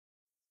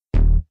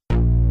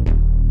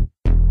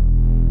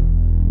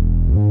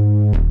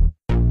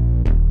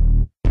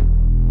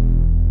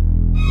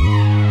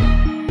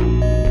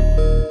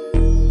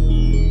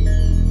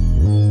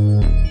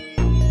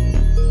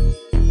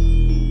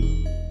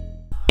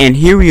And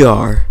here we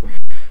are.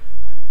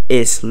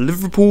 It's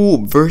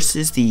Liverpool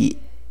versus the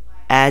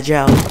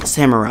Agile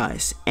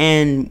Samuris.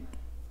 And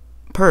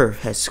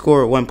Perf has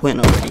scored 1 point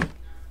already.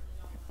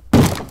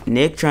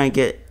 Nick trying to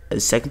get a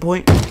second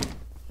point.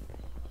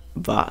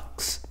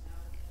 Volvix.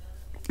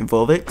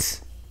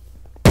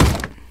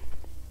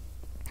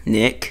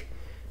 Nick.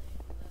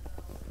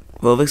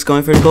 Volvix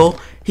going for the goal.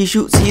 He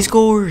shoots, he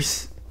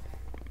scores.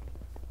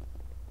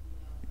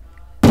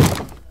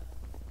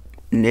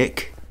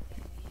 Nick.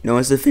 No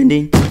one's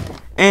defending.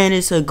 And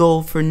it's a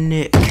goal for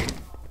Nick.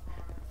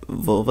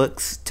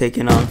 Volvix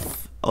taking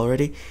off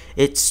already.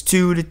 It's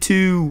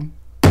 2-2.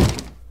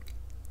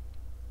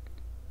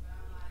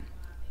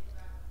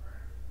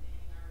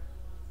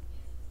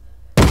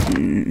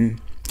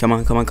 Come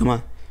on.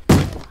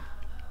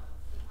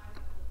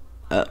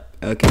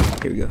 Okay,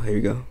 here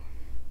we go.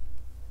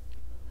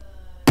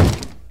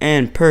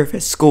 And Perf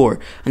has scored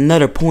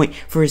another point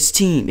for his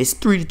team. It's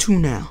 3-2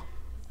 now.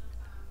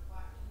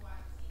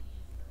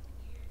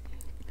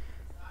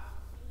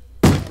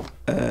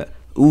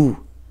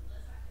 Ooh,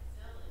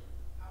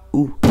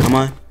 come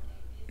on.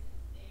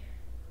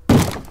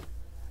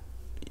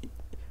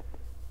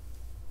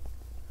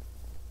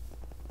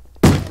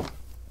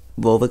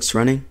 Volvix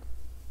running.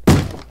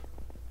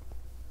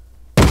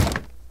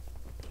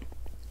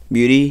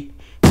 Beauty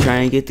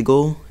trying to get the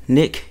goal.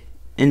 Nick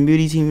and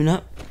Beauty teaming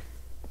up.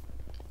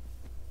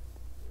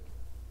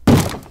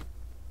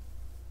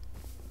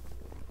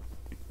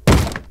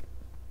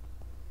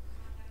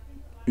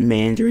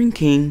 Mandarin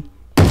King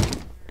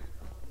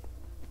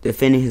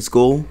defending his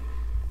goal.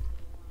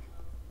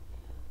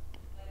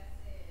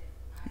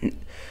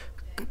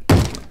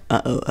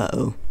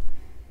 Uh-oh.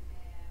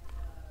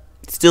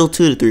 Still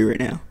 2-3 right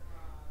now.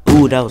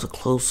 Ooh, that was a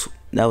close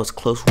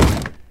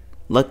one.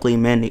 Luckily,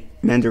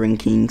 Mandarin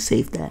King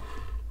saved that.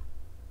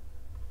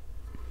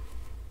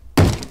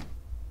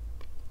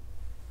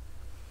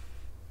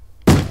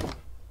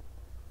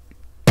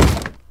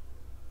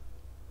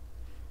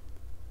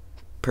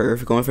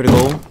 Perf going for the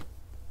goal.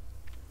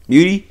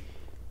 Beauty.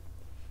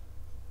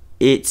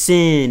 It's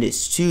in.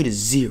 It's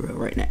 2-0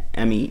 right now.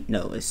 I mean,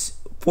 no, it's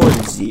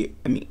 4-0.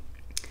 I mean,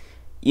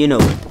 you know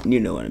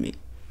what I mean.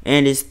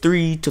 And it's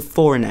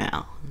 3-4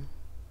 now.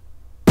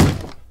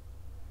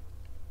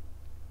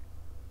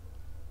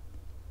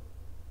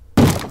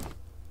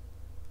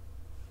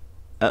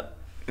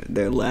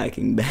 They're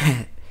lagging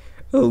bad.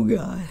 Oh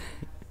god.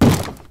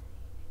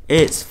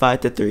 It's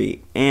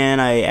 5-3,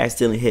 and I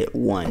accidentally hit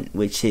 1,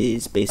 which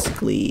is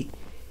basically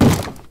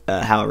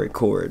how I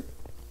record.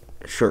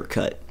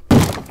 Shortcut.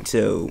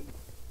 So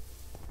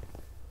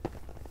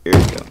here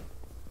we go.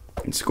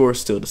 And score's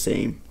still the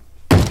same.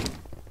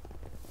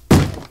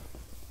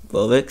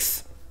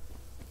 Volvix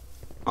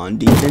on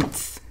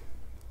defense.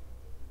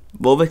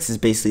 Volvix is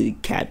basically the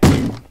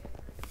captain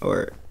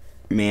or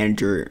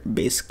manager,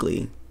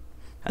 basically,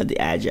 of the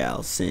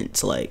Agile,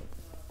 since like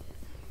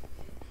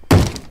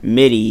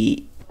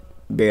Midi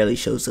barely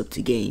shows up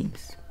to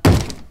games.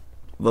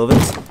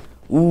 Volvix.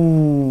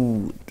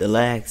 Ooh, the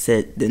lag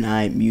set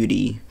denied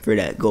Beauty for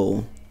that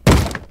goal.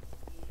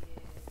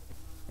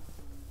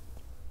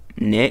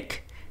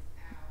 Nick.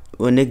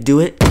 Will Nick do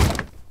it?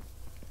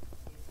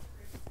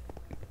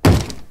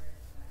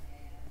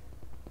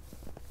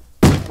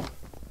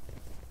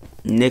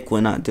 Nick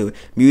will not do it.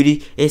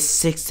 Beauty is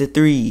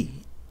 6-3,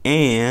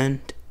 and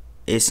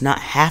it's not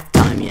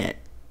halftime yet.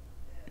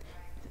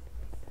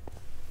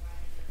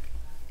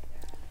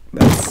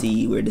 Let's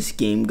see where this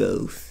game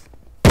goes.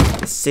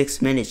 It's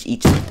 6 minutes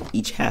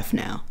each half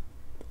now.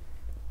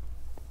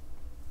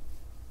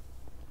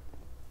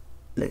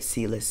 Let's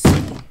see.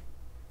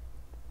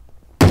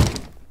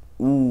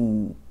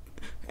 Ooh,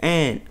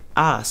 and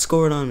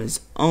scored on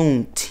his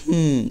own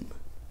team.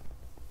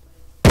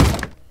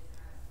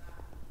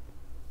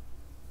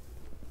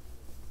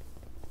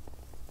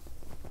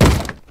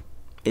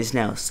 It's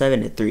now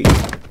 7-3.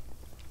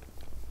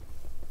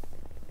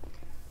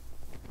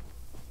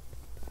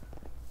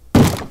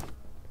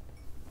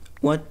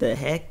 What the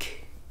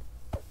heck?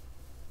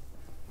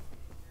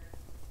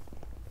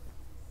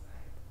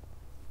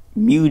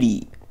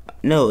 Beauty.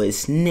 No,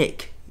 it's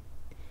Nick.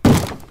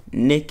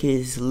 Nick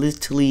is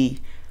literally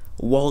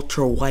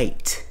Walter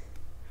White.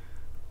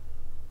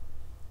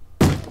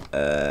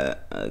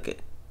 Okay.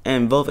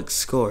 And Volvix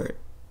scored.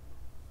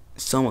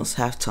 It's almost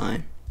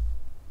halftime.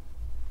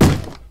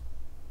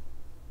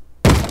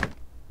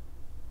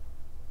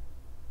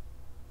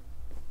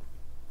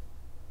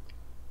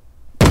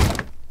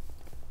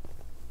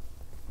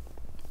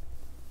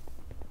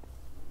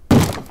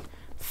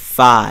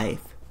 Five,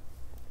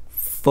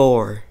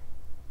 4,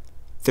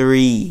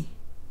 3,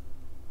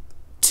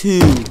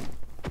 2.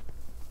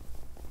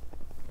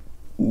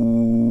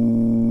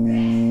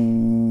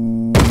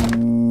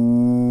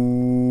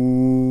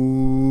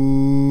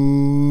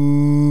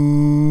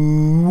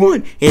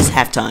 1. It's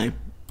halftime.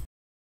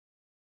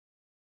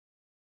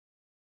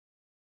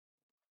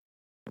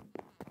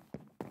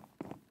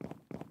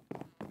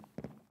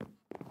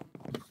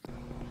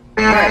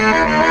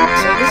 Alright,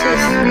 so this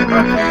is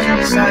our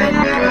country side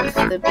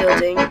of the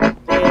building.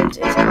 and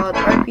it's called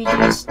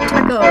RPG's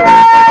Taco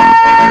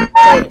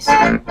Place.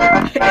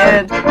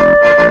 And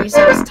he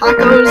sells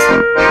tacos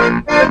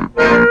and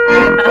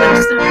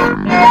other stuff.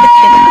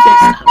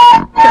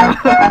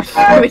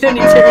 We don't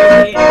need to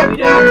really.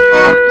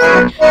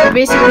 But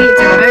basically, it's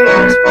a very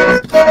nice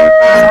place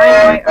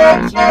designed by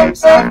RPG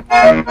himself.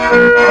 And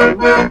built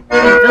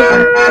by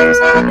RPGs,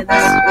 and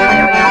that's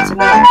really all you need to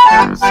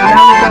know. So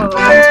now we go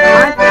over to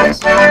my place,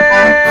 and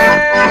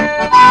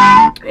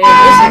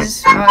this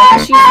is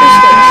sheep fish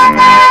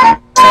sticks.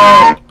 So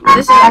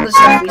this is all the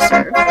stuff we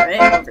serve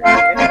right over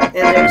here, and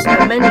there's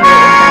a menu.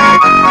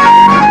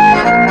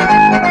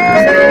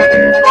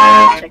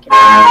 Check it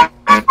out.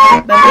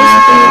 But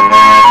basically,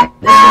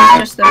 this is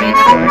just the main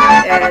floor,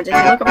 and if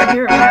you look over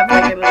here, we have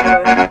like a little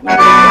aquarium type thing.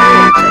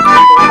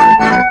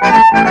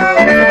 We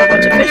have a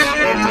bunch of fish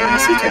and a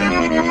sea turtle.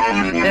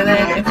 And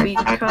then if we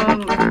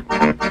come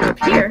up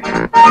here,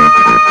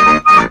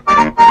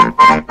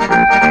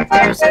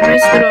 there's a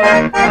nice little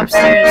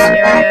upstairs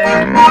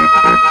area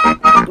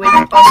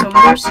with also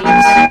more seats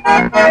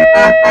where people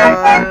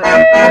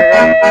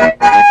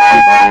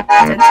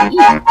tend to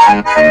eat.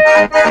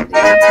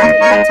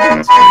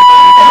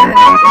 And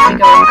then if we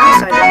go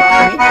outside the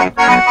property,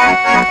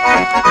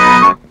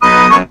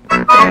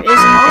 there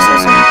is also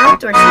some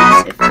outdoor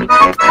seats if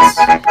that's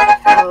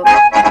how.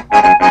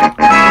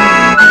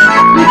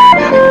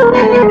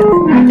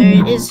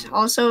 There is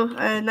also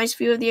a nice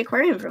view of the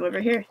aquarium from over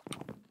here.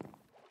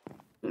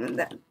 And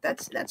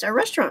that's our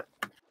restaurant.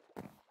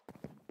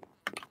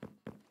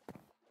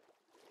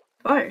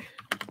 Fire.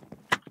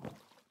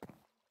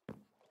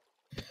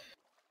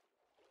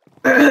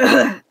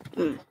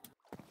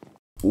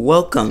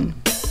 Welcome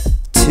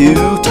to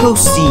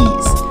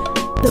Toasties,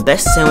 the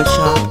best sandwich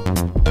shop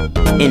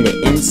in the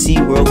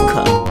NC World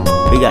Cup.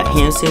 We got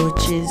ham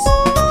sandwiches,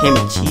 ham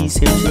and cheese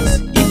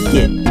sandwiches. You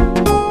get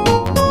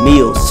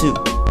meals too.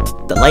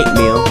 The light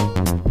meal,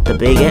 the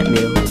baguette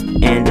meal,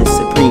 and the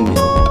supreme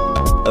meal.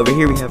 Over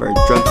here we have our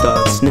drug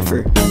dog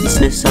Sniffer. He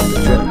sniffs out the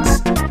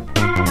drugs.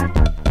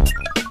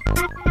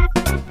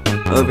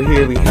 Over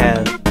here we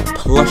have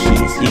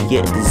plushies. You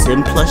get the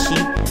Zim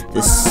plushie,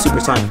 the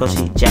Supersonic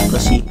plushie, Jack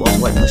plushie, Walter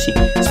White plushie,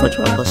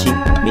 SpongeBob plushie,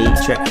 Made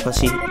Shrek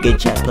plushie, Good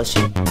Chat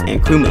plushie,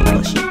 and Crewmate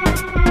plushie.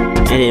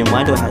 And then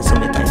why do I have so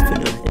many types of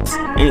no heads?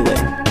 Anyway,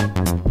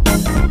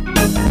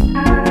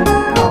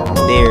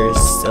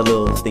 there's a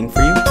little thing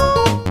for you.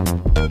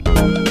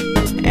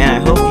 And I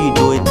hope you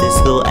enjoyed this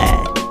little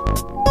ad.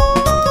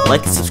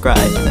 Like and subscribe.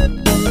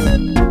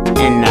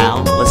 And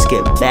now let's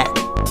get back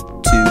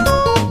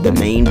to the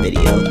main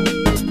video.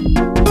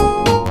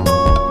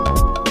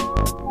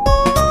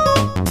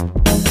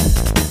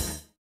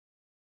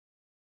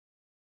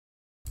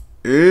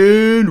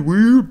 And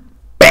we're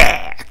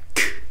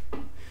back.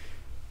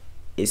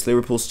 Is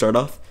Liverpool start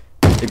off?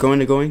 They're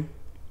going.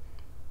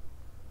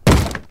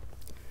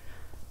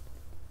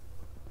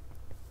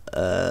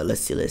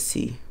 Let's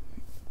see.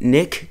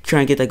 Nick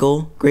trying to get that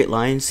goal. Great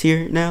Lions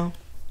here now.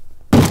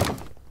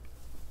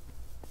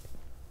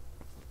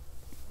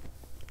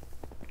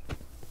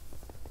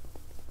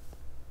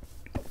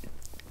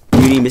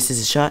 Beauty misses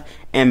his shot,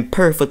 and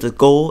Perf with the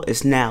goal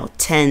is now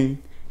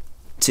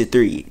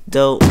 10-3.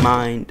 Don't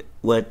mind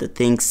what the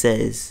thing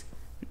says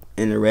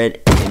in the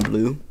red and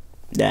blue.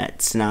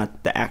 That's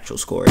not the actual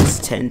score. It's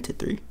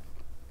 10-3.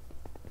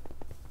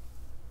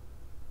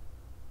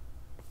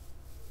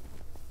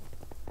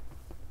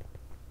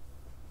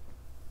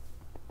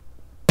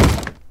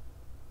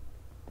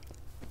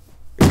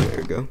 There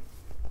we go.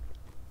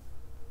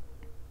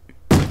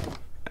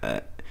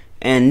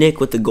 And Nick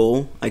with the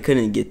goal. I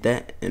couldn't get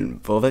that.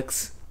 And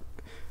Volvex.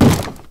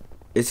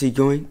 Is he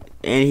going?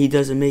 And he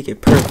doesn't make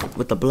it. Perf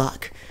with the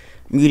block.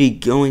 Muty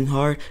going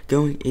hard.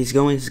 He's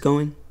going.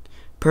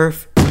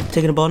 Perf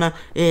taking the ball now.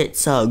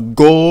 It's a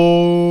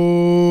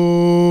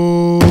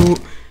goal.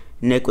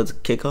 Nick with the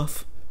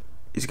kickoff.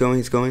 He's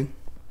going.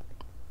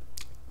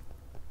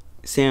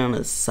 Standing on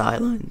the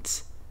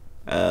sidelines.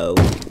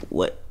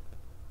 What?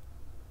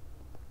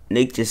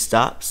 Nick just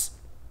stops.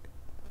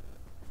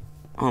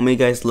 How many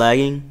guys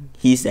lagging?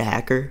 He's the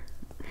hacker.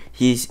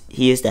 He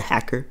is the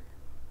hacker.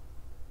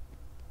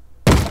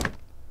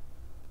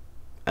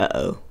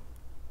 Uh-oh.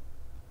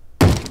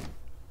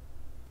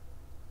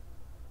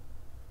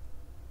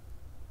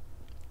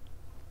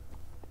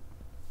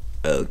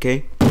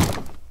 Okay.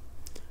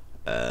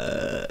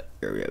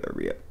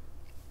 Hurry up.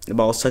 The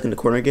ball's stuck in the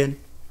corner again.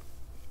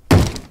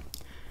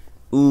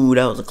 Ooh,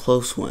 that was a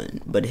close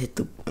one, but it hit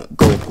the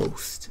goal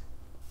post.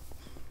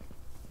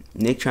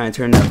 Nick trying to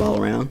turn that ball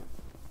around.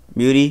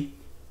 Beauty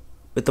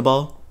with the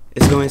ball.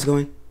 It's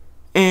going.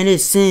 And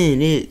it's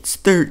in. It's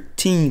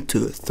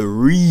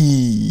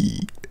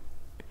 13-3.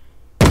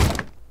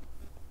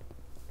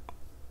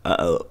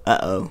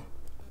 Uh-oh.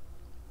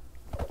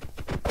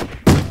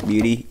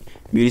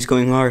 Beauty's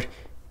going hard.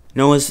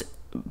 Noah's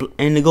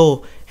in the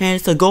goal. And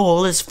it's a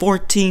goal. It's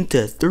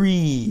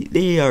 14-3.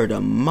 They are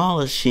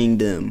demolishing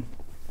them.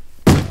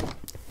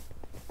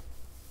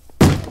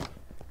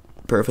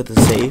 Perfect the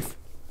save.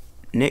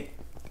 Nick.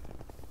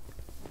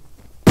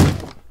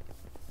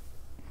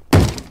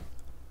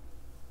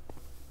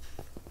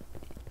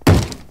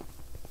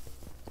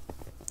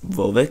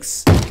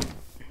 Volvix.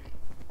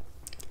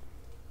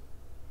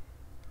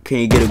 Can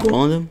you get a goal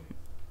on them?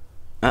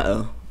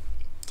 Uh-oh.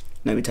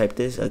 Let me type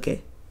this.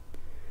 Okay.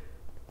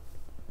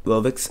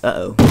 Volvix.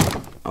 Uh-oh.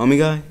 Omi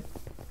guy.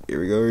 Here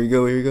we go, here we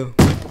go, here we go.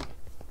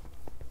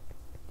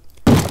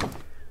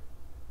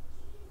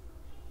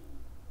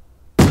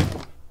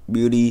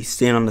 Beauty,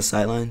 stand on the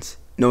sidelines.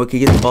 No one can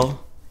get the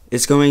ball.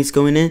 It's going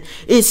in.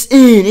 It's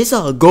in. It's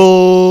a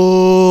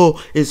goal.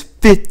 It's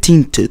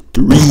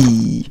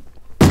 15-3.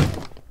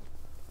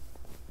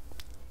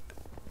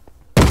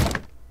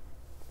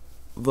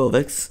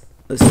 Volvix.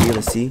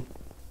 Let's see.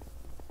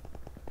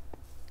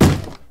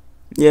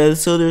 Yeah,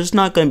 so there's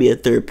not gonna be a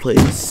third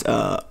place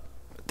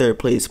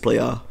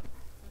playoff.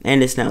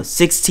 And it's now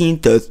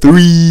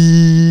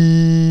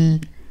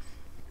 16-3.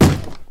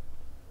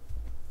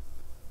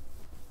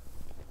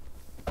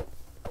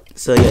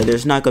 So yeah,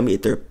 there's not gonna be a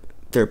third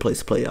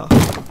place playoff.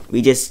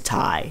 We just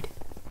tied.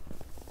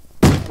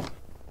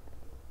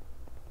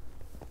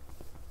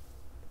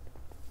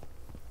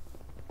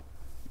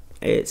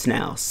 It's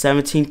now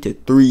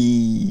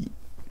 17-3.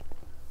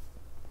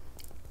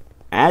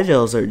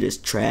 Agiles are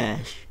just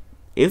trash.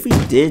 If we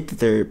did the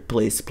third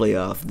place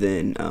playoff,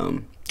 then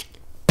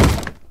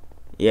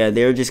yeah,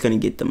 they're just gonna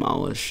get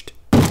demolished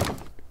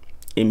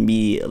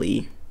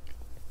immediately.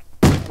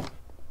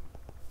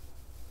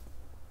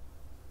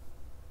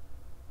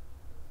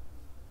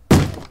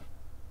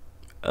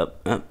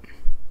 Up.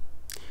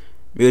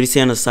 Beauty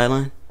stay on the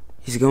sideline.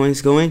 He's going.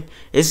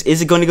 Is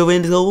it going to go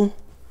in the goal?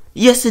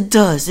 Yes, it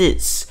does.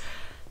 It's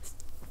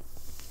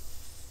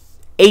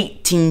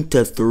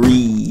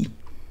 18-3.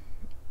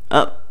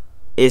 Up.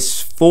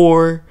 It's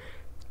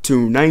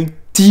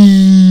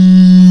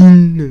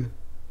 4-19.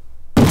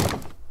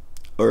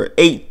 Or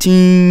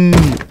 18.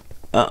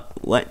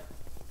 What?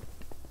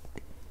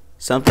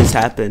 Something's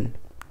happened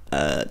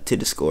to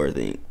the score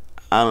thing.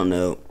 I don't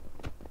know.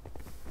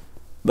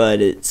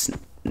 But it's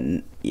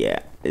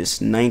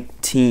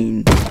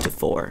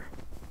 19-4.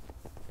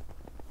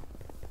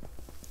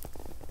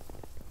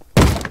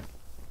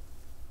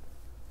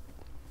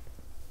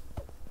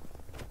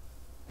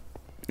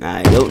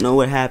 I don't know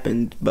what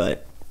happened,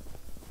 but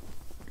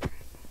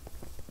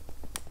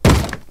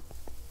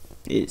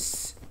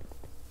it's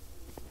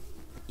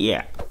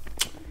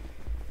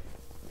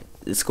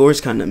the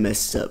score's kind of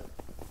messed up.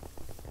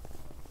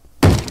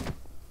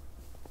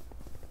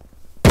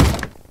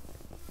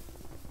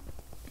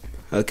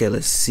 Okay,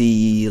 let's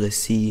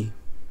see.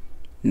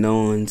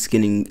 No one's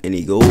getting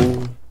any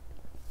goal.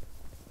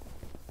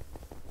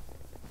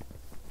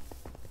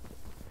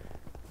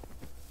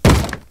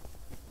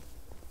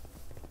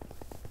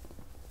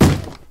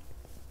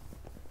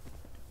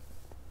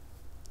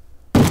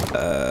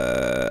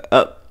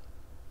 Up.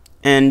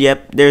 And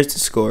yep, there's the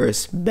score.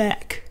 It's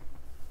back.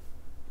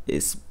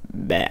 It's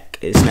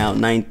now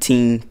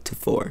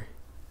 19-4.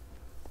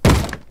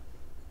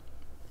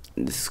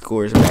 The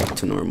score is back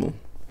to normal.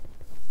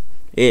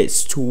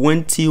 It's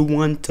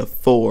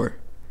 21-4.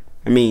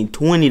 I mean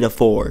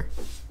 20-4.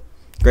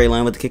 Gray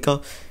line with the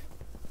kickoff.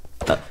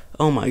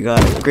 Oh my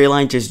god, Gray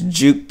line just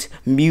juked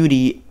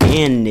Beauty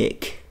and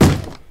Nick.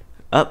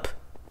 Up.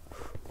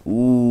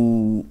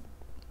 Ooh.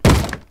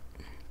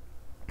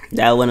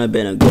 That wouldn't have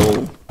been a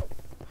goal.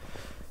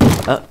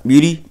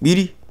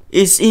 Beauty.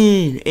 It's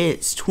in.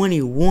 It's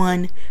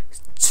 21-4.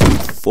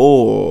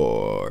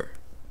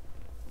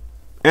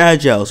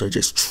 Agiles are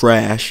just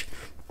trash.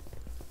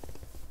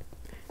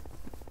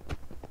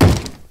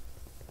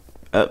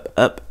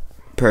 Up.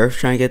 Perf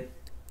trying to get.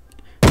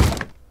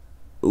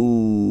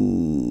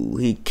 Ooh,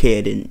 he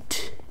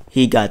couldn't.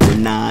 He got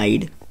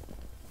denied.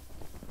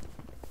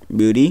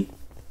 Beauty.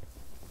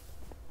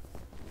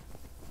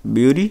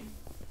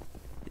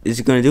 Is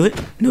he gonna do it?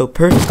 No,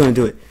 Perf is gonna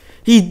do it.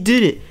 He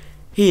did it.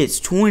 He hits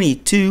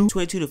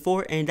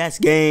 22-4, and that's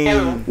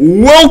game.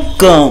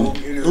 Welcome,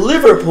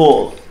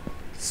 Liverpool,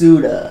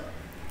 to the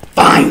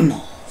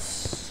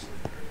finals.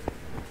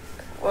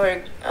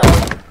 Or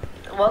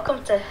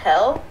welcome to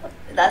hell.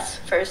 That's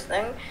the first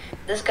thing.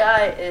 This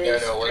guy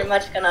is pretty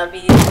much gonna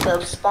be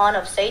the spawn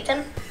of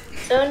Satan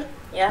soon.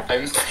 Yeah.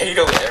 I'm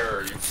fatal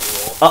error, you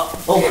fool.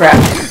 Oh crap.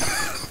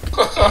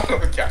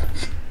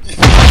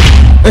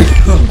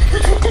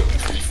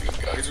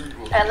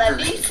 And at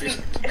least,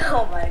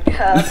 oh my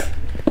god.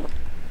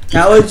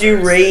 How would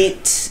you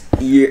rate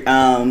your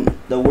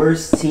the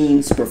worst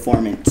team's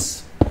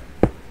performance?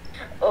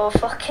 Oh,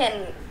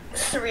 fucking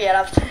 3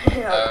 out of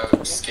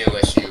 10. Skill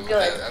issue.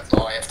 Good. That's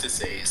all I have to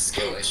say is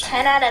skill issue.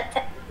 10 out of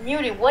 10.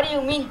 Muty, what do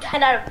you mean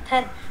 10 out of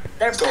 10?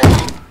 They're So,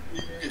 bad.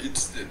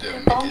 it's the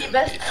Only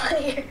best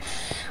player.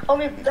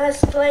 Only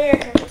best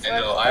player. I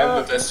know,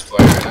 I'm the best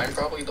player, and I'm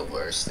probably the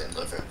worst in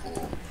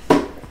Liverpool.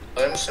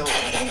 But I'm so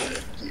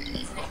good.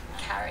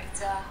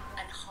 Character.